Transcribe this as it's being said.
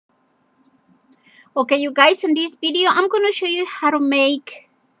Okay, you guys, in this video, I'm going to show you how to make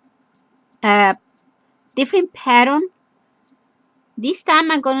a different pattern. This time,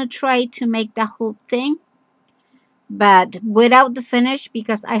 I'm going to try to make the whole thing, but without the finish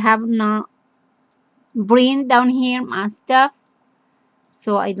because I have not bring down here my stuff.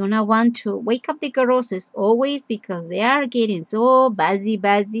 So I do not want to wake up the girls as always because they are getting so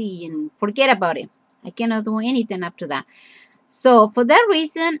busy and forget about it. I cannot do anything up to that. So for that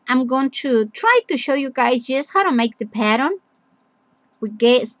reason, I'm going to try to show you guys just how to make the pattern. We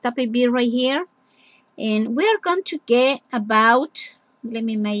get stop a bit right here, and we are going to get about, let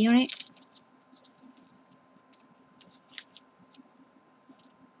me measure it.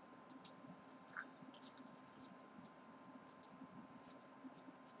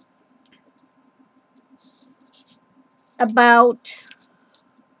 About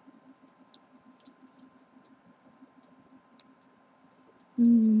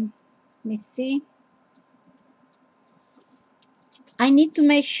let me see. I need to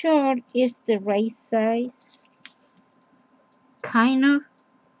make sure it's the right size. Kind of.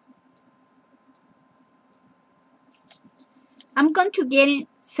 I'm going to get it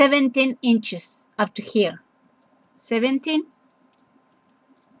 17 inches up to here. 17.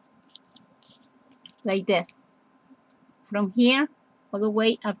 Like this. From here all the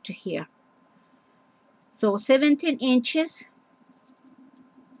way up to here. So 17 inches.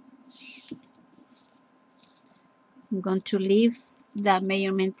 I'm going to leave that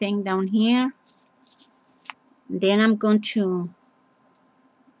measurement thing down here. Then I'm going to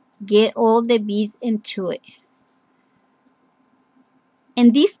get all the beads into it.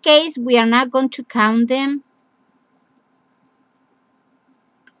 In this case, we are not going to count them.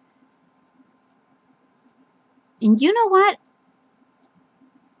 And you know what?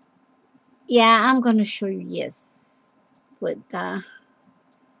 Yeah, I'm going to show you, yes, with the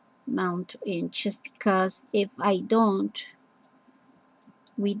amount of inches, because if I don't,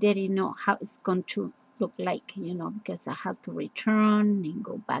 we didn't know how it's going to look like, because I have to return and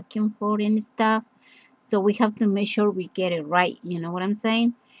go back and forth and stuff. So we have to make sure we get it right, you know what I'm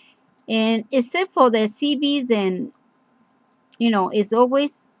saying? And except for the CBs, and it's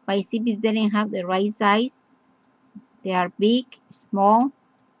always my CBs didn't have the right size. They are big, small,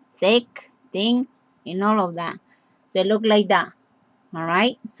 thick, thin, and all of that. They look like that. All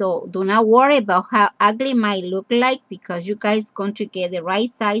right. So do not worry about how ugly might look like, because you guys going to get the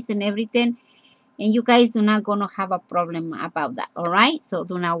right size and everything, and you guys do not gonna have a problem about that. All right. So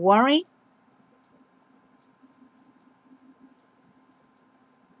do not worry.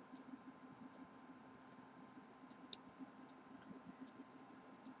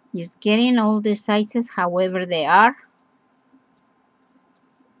 Just getting all the sizes however they are.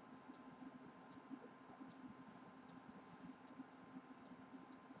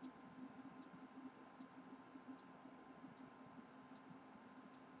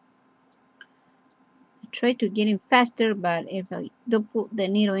 Try to get in faster, but if I don't put the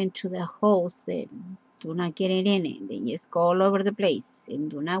needle into the holes, then do not get it in it. They just go all over the place, and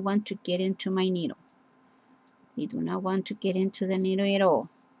do not want to get into my needle. You do not want to get into the needle at all.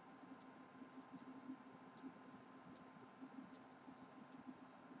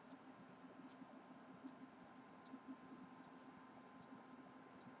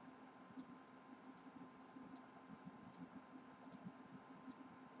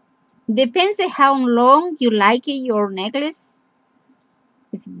 Depends on how long you like it, your necklace.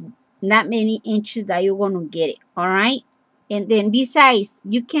 It's not many inches that you're going to get it, all right? And then besides,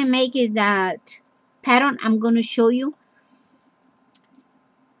 you can make it that pattern I'm going to show you.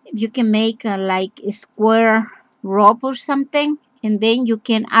 You can make like a square rope or something, and then you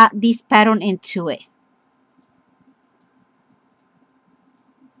can add this pattern into it.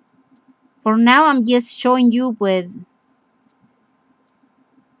 For now, I'm just showing you with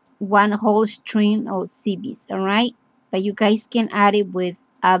one whole string of CBs, all right? But you guys can add it with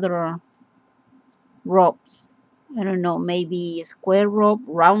other ropes. I don't know, maybe a square rope,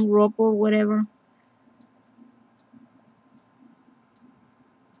 round rope, or whatever.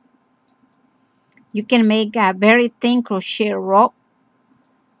 You can make a very thin crochet rope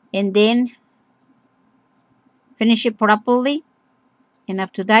and then finish it properly. And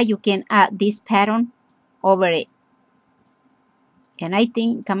after that, you can add this pattern over it. And I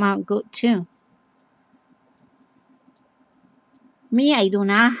think come out good too. Me, I do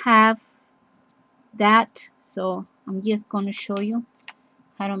not have that, so I'm just going to show you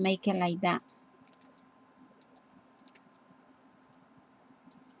how to make it like that.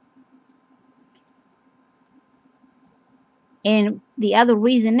 And the other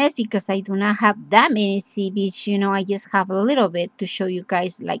reason is because I do not have that many CBs, I just have a little bit to show you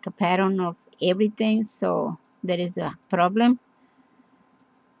guys like a pattern of everything, so there is a problem.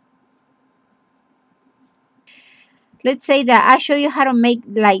 Let's say that I show you how to make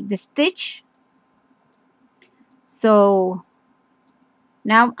like the stitch. So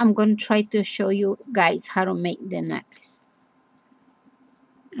now I'm going to try to show you guys how to make the necklace.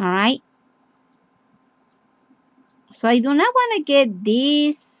 All right. So I do not want to get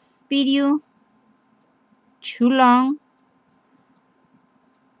this video too long.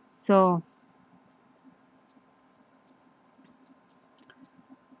 So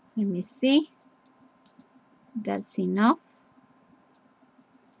let me see. That's enough.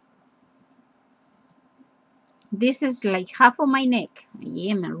 This is like half of my neck. I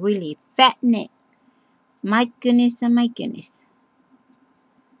am a really fat neck. My goodness and my goodness.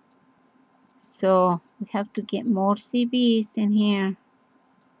 So we have to get more CBs in here.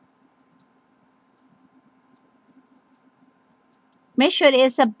 Make sure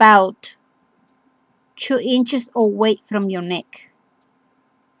it's about 2 inches away from your neck.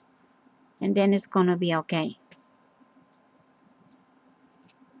 And then it's gonna be okay.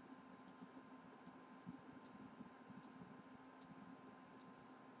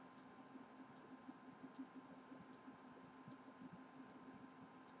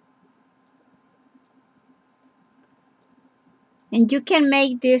 And you can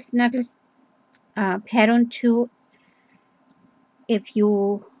make this necklace pattern too if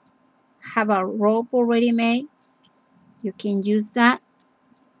you have a rope already made. You can use that.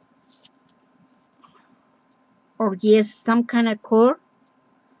 Or yes, some kind of cord.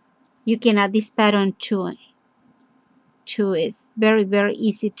 You can add this pattern to it. It's very, very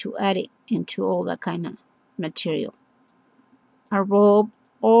easy to add it into all that kind of material. A rope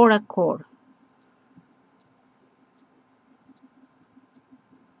or a cord.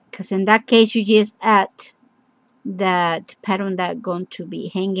 Because in that case, you just add that pattern that's going to be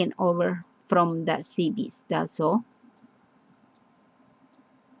hanging over from the CBs. That's all.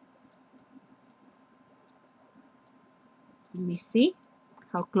 Let me see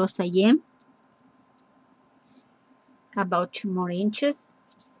how close I am. About 2 more inches.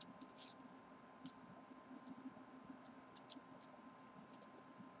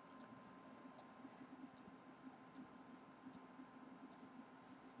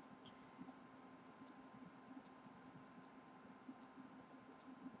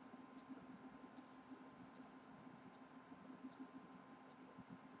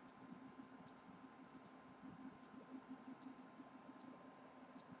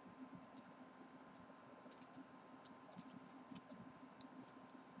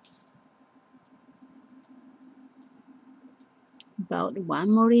 About 1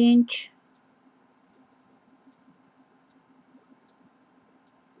 more inch.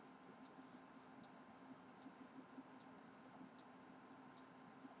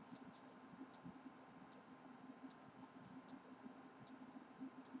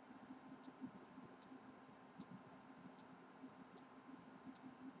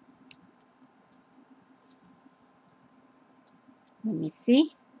 Let me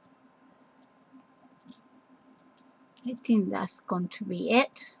see. I think that's going to be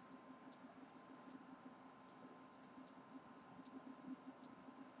it.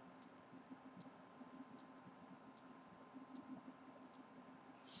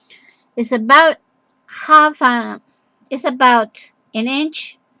 It's about it's about an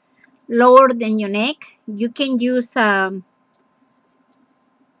inch lower than your neck. You can use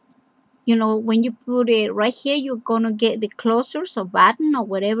you know, when you put it right here, you're gonna get the closures or button or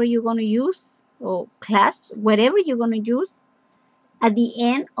whatever you're gonna use, or clasps, whatever you're gonna use at the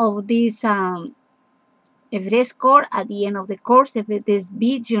end of this if it is cord, at the end of the cords. If it is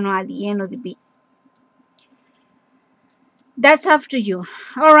beads, you know, at the end of the beads. That's up to you.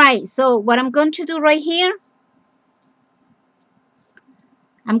 All right, so what I'm going to do right here,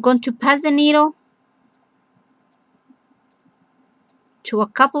 I'm going to pass the needle to a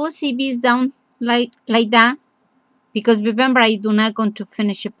couple of CBs down like that, because remember, I do not going to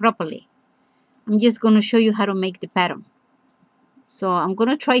finish it properly. I'm just going to show you how to make the pattern. So I'm going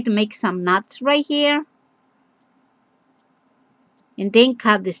to try to make some knots right here, and then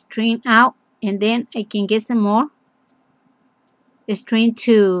cut the string out, and then I can get some more string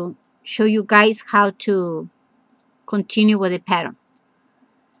to show you guys how to continue with the pattern.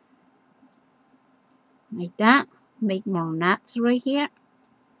 Like that. Make more knots right here.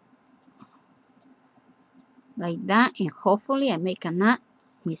 Like that, and hopefully I make a knot.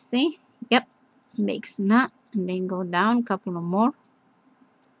 Let me see. Yep, makes knot, and then go down a couple of more.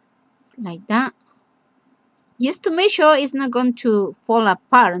 Like that. Just to make sure it's not going to fall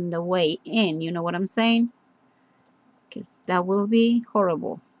apart on the way in, you know what I'm saying? Because that will be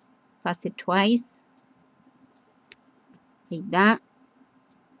horrible. Pass it twice, like that,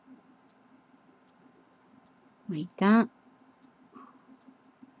 like that,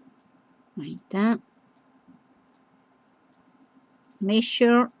 like that. Make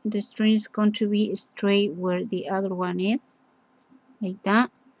sure the string is going to be straight where the other one is, like that.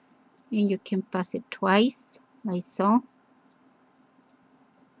 And you can pass it twice, like so,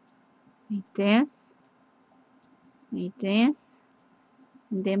 like this,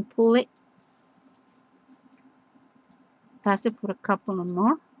 and then pull it, pass it for a couple of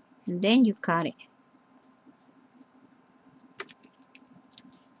more, and then you cut it.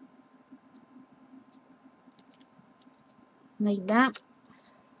 Like that.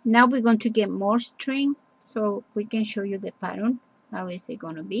 Now we're going to get more string so we can show you the pattern. How is it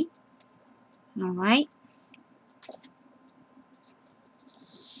going to be? All right.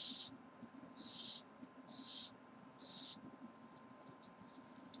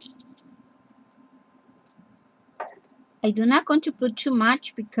 I do not going to put too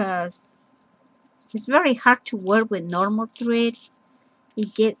much because it's very hard to work with normal thread.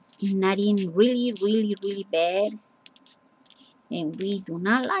 It gets knotting really, really, really bad. And we do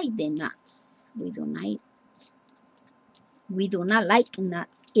not like the knots. We do not like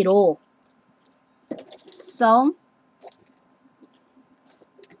knots at all. So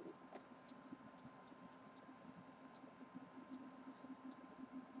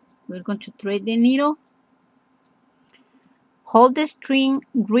we're going to thread the needle. Hold the string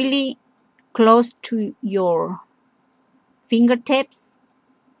really close to your fingertips,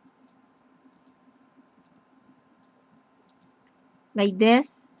 like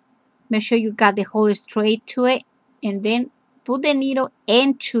this. Make sure you got the hole straight to it, and then put the needle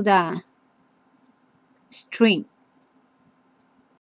into the string.